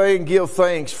everything give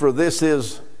thanks, for this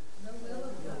is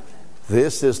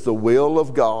the will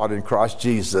of God in Christ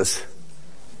Jesus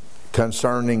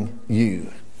concerning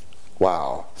you.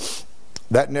 Wow.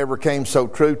 That never came so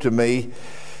true to me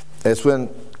as when,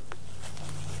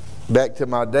 back to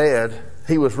my dad,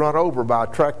 he was run over by a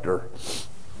tractor,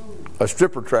 a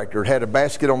stripper tractor. It had a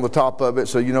basket on the top of it,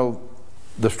 so you know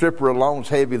the stripper alone's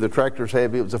heavy, the tractor's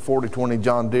heavy. It was a 4020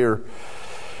 John Deere.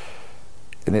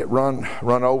 And it run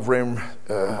over him,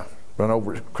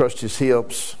 crushed his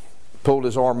hips, pulled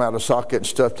his arm out of socket and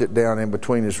stuffed it down in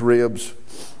between his ribs.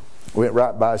 Went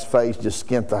right by his face, just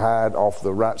skinned the hide off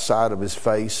the right side of his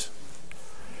face.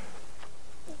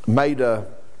 Made a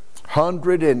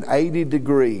 180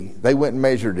 degree, they went and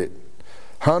measured it,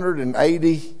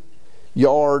 180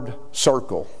 yard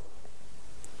circle.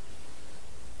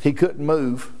 He couldn't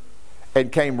move,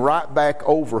 and came right back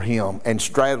over him and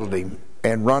straddled him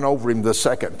and run over him the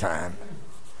second time.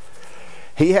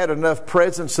 He had enough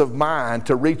presence of mind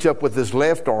to reach up with his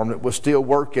left arm that was still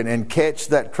working and catch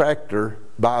that tractor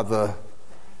by the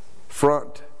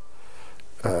front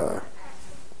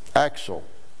axle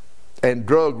and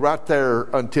drug right there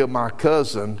until my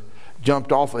cousin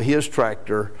jumped off of his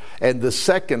tractor, and the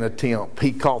second attempt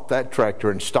he caught that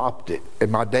tractor and stopped it,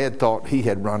 and my dad thought he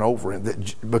had run over him,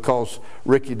 that because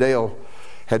Ricky Dale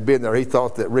had been there, he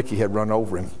thought that Ricky had run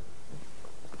over him.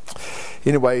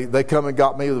 Anyway, they come and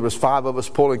got me. There was 5 of us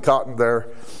pulling cotton there.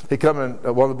 One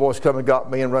of the boys come and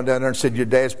got me and run down there and said, your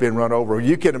dad's been run over.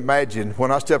 You can imagine,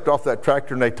 when I stepped off that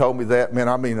tractor and they told me that, man,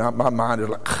 my mind is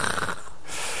like,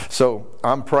 so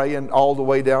I'm praying all the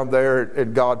way down there,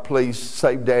 and God, please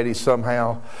save Daddy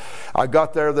somehow. I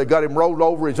got there, they got him rolled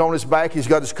over, he's on his back, he's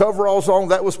got his coveralls on.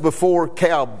 That was before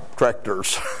cab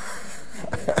tractors.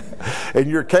 And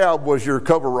your cab was your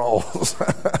coveralls.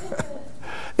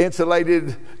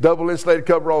 Insulated, double insulated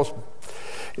coveralls.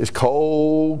 It's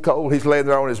cold, cold. He's laying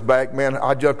there on his back. Man,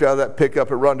 I jumped out of that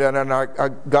pickup and run down there, and I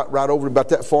got right over about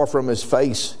that far from his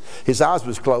face. His eyes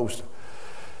was closed.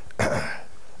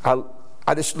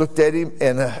 I just looked at him,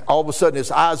 and all of a sudden his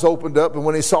eyes opened up, and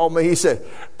when he saw me, he said,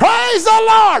 praise the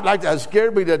Lord! Like that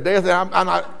scared me to death.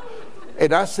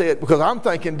 And I said, because I'm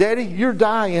thinking, Daddy, you're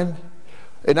dying.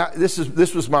 And this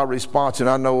was my response, and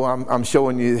I know I'm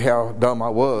showing you how dumb I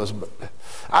was, but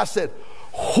I said,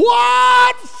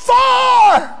 what for?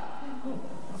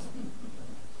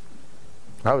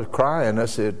 I was crying. I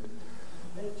said,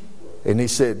 and he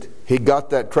said, he got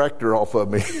that tractor off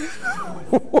of me.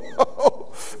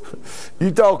 Whoa.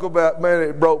 You talk about, man,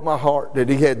 it broke my heart that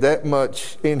he had that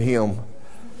much in him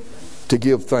to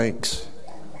give thanks.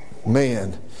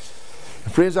 Man.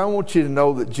 Friends, I want you to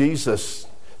know that Jesus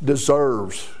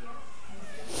deserves.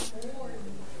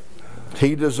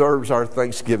 He deserves our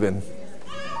thanksgiving.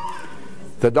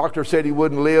 The doctor said he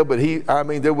wouldn't live, but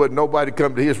there wasn't nobody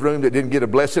come to his room that didn't get a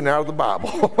blessing out of the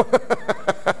Bible.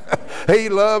 He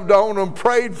loved on them,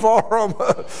 prayed for them.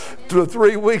 The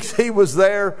 3 weeks he was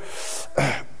there,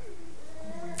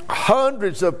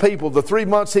 hundreds of people. The 3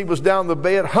 months he was down the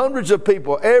bed, hundreds of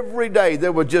people. Every day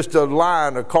there was just a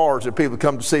line of cars of people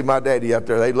come to see my daddy out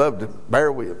there. They loved him.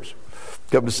 Bear Williams.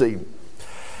 Come to see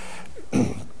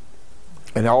him.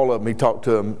 And all of them, he talked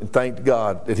to them and thanked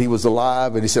God that he was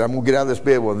alive. And he said, I'm going to get out of this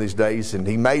bed one of these days. And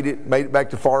he made it back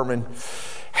to farming.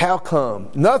 How come?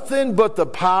 Nothing but the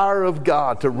power of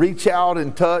God to reach out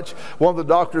and touch. One of the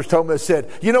doctors told me, said,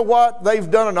 you know what?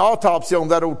 They've done an autopsy on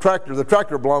that old tractor. The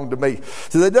tractor belonged to me.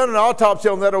 So they've done an autopsy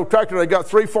on that old tractor. They got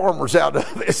 3 farmers out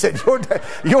of it. They said,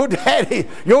 your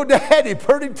daddy,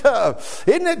 pretty tough.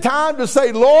 Isn't it time to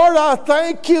say, Lord, I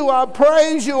thank you, I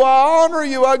praise you, I honor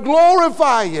you, I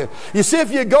glorify you. You see,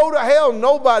 if you go to hell,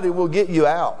 nobody will get you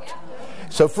out.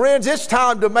 So friends, it's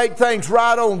time to make things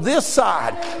right on this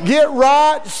side. Get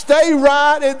right, stay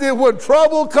right, and then when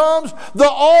trouble comes, the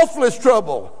awfulest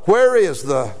trouble, where is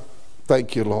the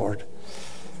thank you, Lord?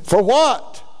 For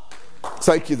what?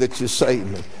 Thank you that you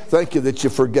saved me. Thank you that you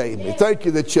forgave me. Thank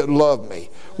you that you love me.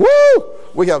 Woo!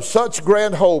 We have such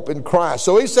grand hope in Christ.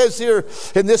 So he says here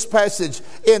in this passage,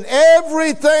 in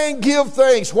everything give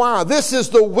thanks. Why? This is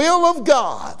the will of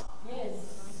God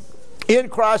in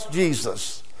Christ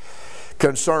Jesus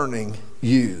concerning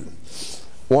you.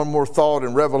 One more thought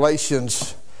in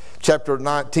Revelations chapter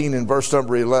 19 and verse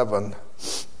number 11.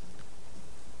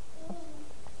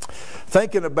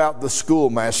 Thinking about the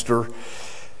schoolmaster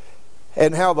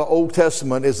and how the Old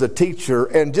Testament is a teacher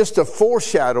and just a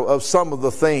foreshadow of some of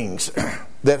the things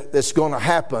that's going to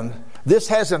happen. This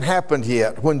hasn't happened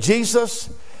yet. When Jesus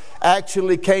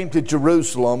actually came to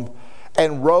Jerusalem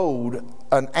and rode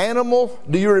an animal,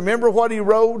 do you remember what he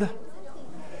rode?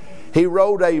 He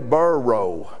rode a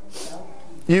burro.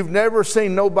 You've never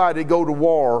seen nobody go to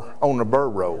war on a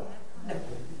burro.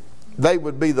 They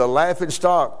would be the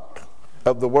laughingstock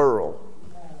of the world.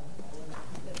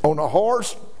 On a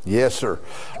horse? Yes, sir.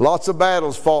 Lots of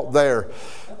battles fought there.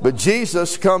 But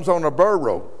Jesus comes on a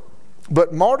burro.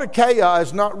 But Mordecai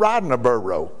is not riding a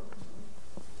burro.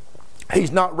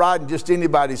 He's not riding just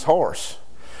anybody's horse.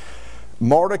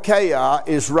 Mordecai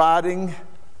is riding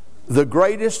the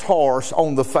greatest horse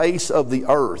on the face of the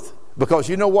earth. Because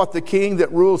you know what the king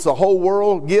that rules the whole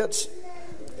world gets?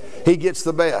 He gets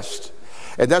the best.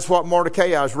 And that's what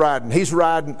Mordecai is riding. He's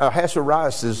riding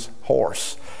Ahasuerus'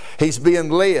 horse. He's being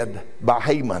led by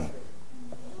Haman.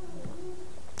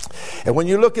 And when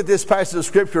you look at this passage of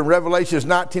Scripture in Revelations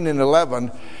 19 and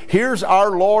 11, here's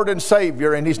our Lord and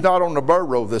Savior, and He's not on the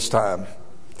burro this time.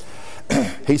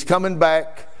 He's coming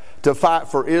back to fight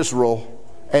for Israel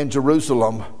and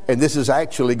Jerusalem, and this is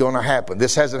actually going to happen.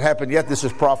 This hasn't happened yet. This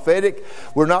is prophetic.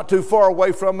 We're not too far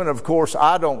away from it. Of course,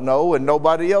 I don't know, and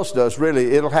nobody else does,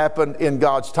 really. It'll happen in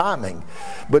God's timing.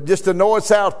 But just to know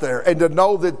it's out there, and to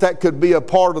know that that could be a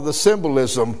part of the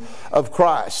symbolism of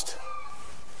Christ.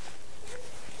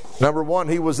 Number one,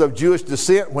 He was of Jewish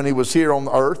descent when He was here on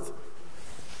the earth.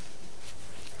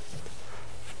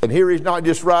 And here He's not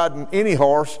just riding any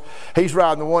horse. He's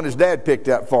riding the one His dad picked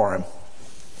out for Him.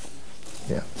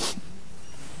 Yeah.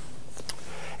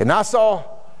 And I saw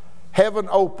heaven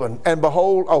open, and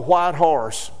behold, a white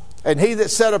horse. And He that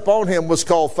sat upon him was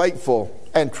called Faithful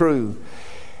and True.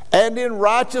 And in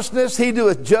righteousness He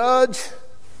doeth judge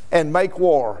and make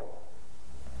war.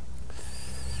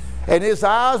 And His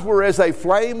eyes were as a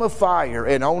flame of fire,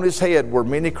 and on His head were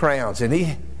many crowns. And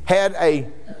He had a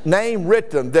name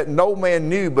written that no man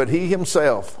knew but He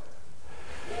Himself.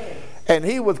 And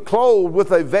He was clothed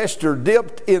with a vesture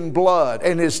dipped in blood,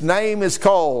 and His name is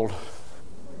called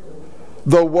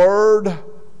the Word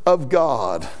of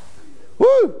God.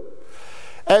 Woo!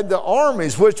 And the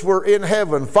armies which were in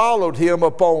heaven followed Him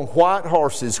upon white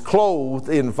horses, clothed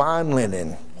in fine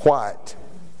linen, white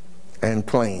and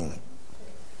clean.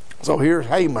 So here's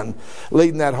Haman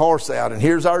leading that horse out. And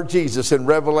here's our Jesus in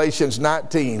Revelations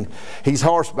 19. He's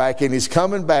horseback, and He's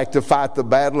coming back to fight the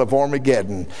battle of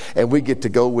Armageddon. And we get to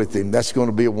go with Him. That's going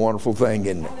to be a wonderful thing,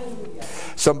 isn't it?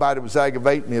 Somebody was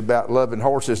aggravating me about loving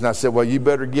horses. And I said, well, you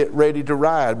better get ready to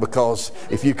ride, because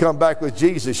if you come back with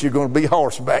Jesus, you're going to be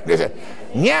horseback. They said,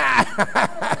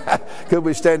 yeah. Could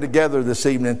we stand together this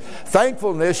evening?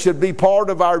 Thankfulness should be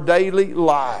part of our daily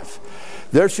life.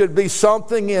 There should be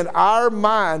something in our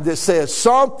mind that says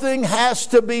something has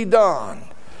to be done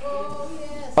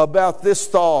about this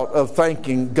thought of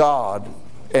thanking God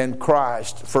and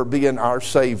Christ for being our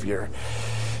Savior.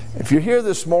 If you're here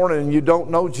this morning and you don't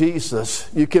know Jesus,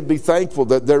 you can be thankful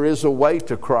that there is a way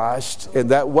to Christ, and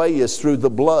that way is through the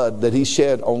blood that He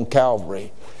shed on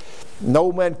Calvary.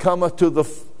 No man cometh to the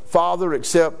Father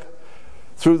except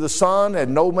through the Son,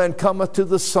 and no man cometh to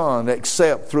the Son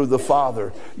except through the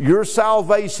Father. Your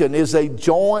salvation is a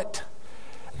joint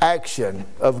action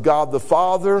of God the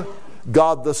Father,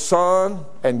 God the Son,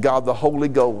 and God the Holy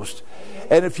Ghost.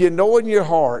 And if you know in your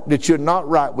heart that you're not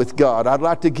right with God, I'd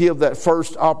like to give that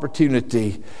first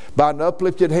opportunity by an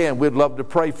uplifted hand. We'd love to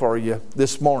pray for you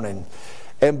this morning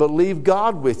and believe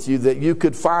God with you that you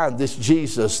could find this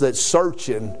Jesus that's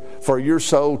searching for your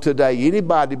soul today.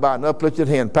 Anybody by an uplifted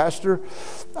hand? Pastor,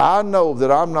 I know that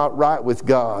I'm not right with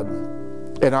God,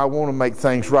 and I want to make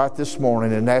things right this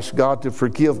morning and ask God to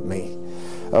forgive me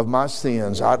of my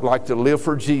sins. I'd like to live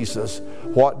for Jesus.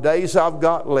 What days I've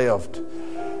got left,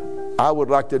 I would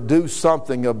like to do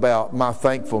something about my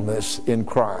thankfulness in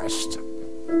Christ.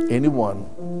 Anyone?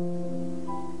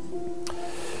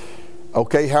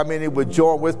 Okay, how many would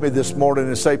join with me this morning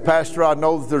and say, Pastor, I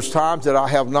know that there's times that I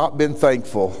have not been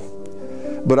thankful,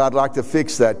 but I'd like to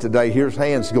fix that today. Here's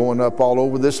hands going up all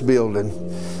over this building.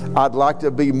 I'd like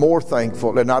to be more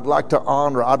thankful, and I'd like to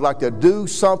honor. I'd like to do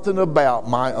something about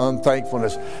my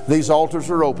unthankfulness. These altars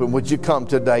are open. Would you come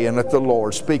today and let the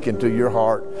Lord speak into your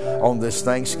heart on this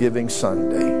Thanksgiving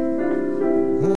Sunday?